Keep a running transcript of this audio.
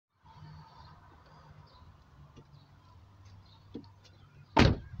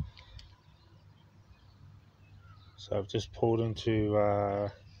So I've just pulled into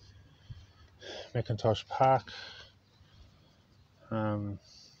McIntosh Park to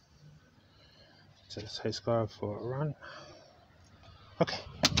take Sky for a run. Okay.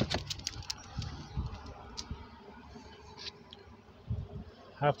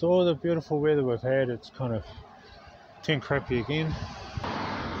 After all the beautiful weather we've had, it's kind of turned crappy again.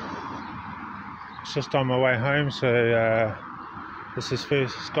 It's just on my way home, so this is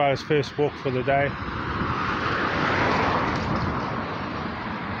Sky's first walk for the day.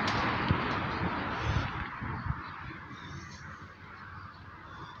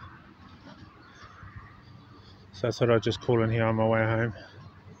 So I thought I'd just call in here on my way home.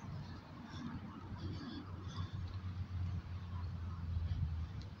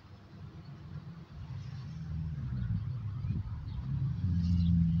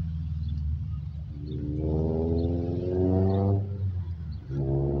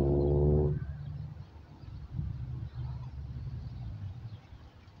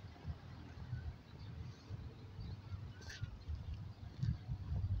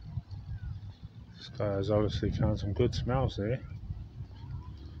 This guy has obviously found some good smells there.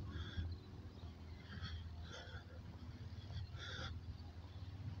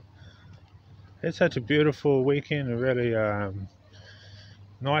 It's such a beautiful weekend, really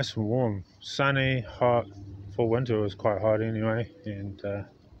nice and warm, sunny, hot. For winter it was quite hot anyway, and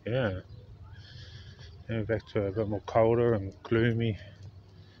yeah, and back to a bit more colder and gloomy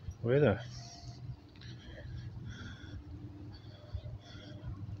weather.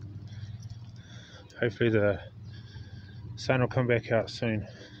 Hopefully the sun will come back out soon.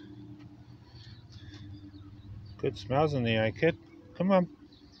 Good smells in there, eh, kid? Come on.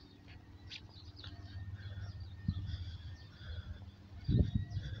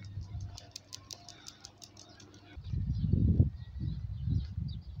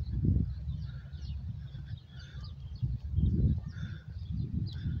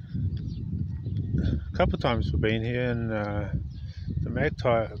 A couple of times we've been here, and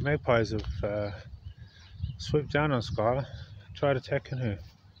the magpies have swooped down on Sky, tried attacking her.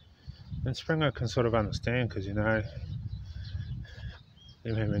 And Spring I can sort of understand, because you know,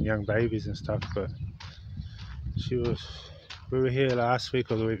 them having young babies and stuff, but we were here last week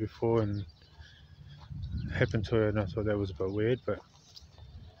or the week before, and it happened to her, and I thought that was a bit weird, but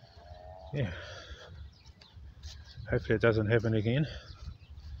yeah, hopefully it doesn't happen again.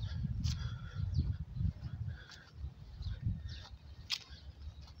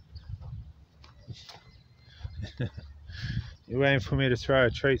 You're waiting for me to throw a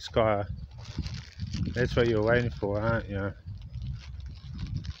treat, Sky. That's what you're waiting for, aren't you?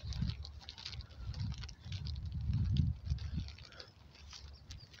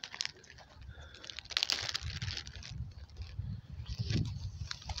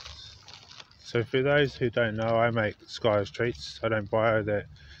 So for those who don't know, I make Sky's treats. I don't buy that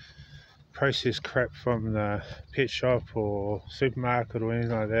processed crap from the pet shop or supermarket or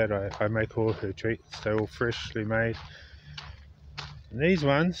anything like that. I make all her treats. They're all freshly made. And these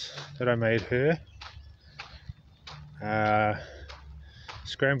ones that I made her are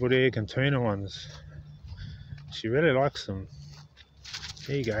scrambled egg and tuna ones. She really likes them.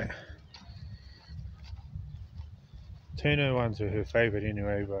 There you go. Tuna ones are her favourite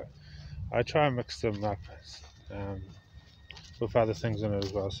anyway, but I try and mix them up with other things in it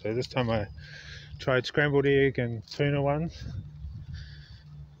as well. So this time I tried scrambled egg and tuna ones,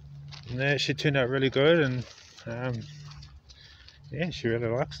 and they actually turned out really good, and yeah, she really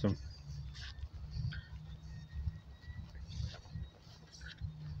likes them.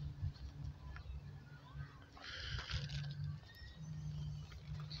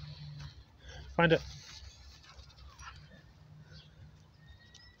 Find it.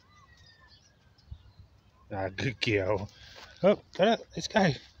 Ah, good girl. Oh, got it. Let's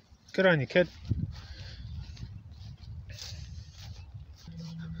go. Good on you, kid.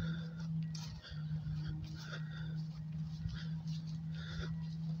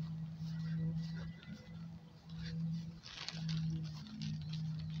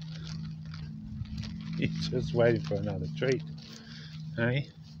 He's just waiting for another treat, eh?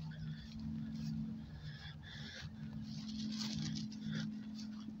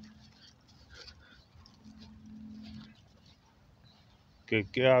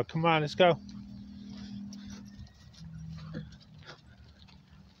 Good girl. Come on, let's go.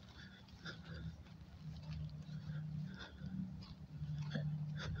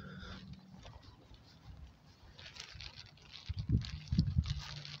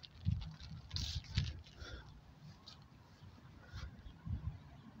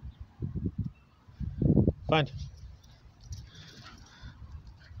 Fine.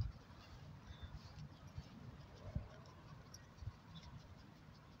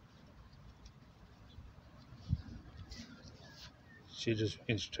 She just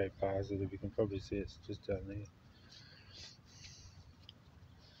went straight past it. If you can probably see it's just down there.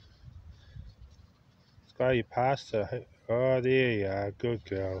 Sky, you passed her. Oh, there you are. Good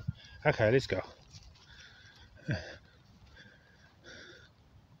girl. Okay, let's go.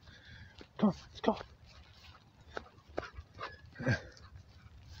 Come on, let's go.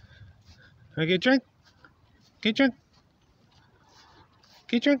 Wanna get a drink? Get a drink?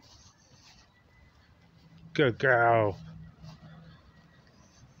 Get a drink? Good girl.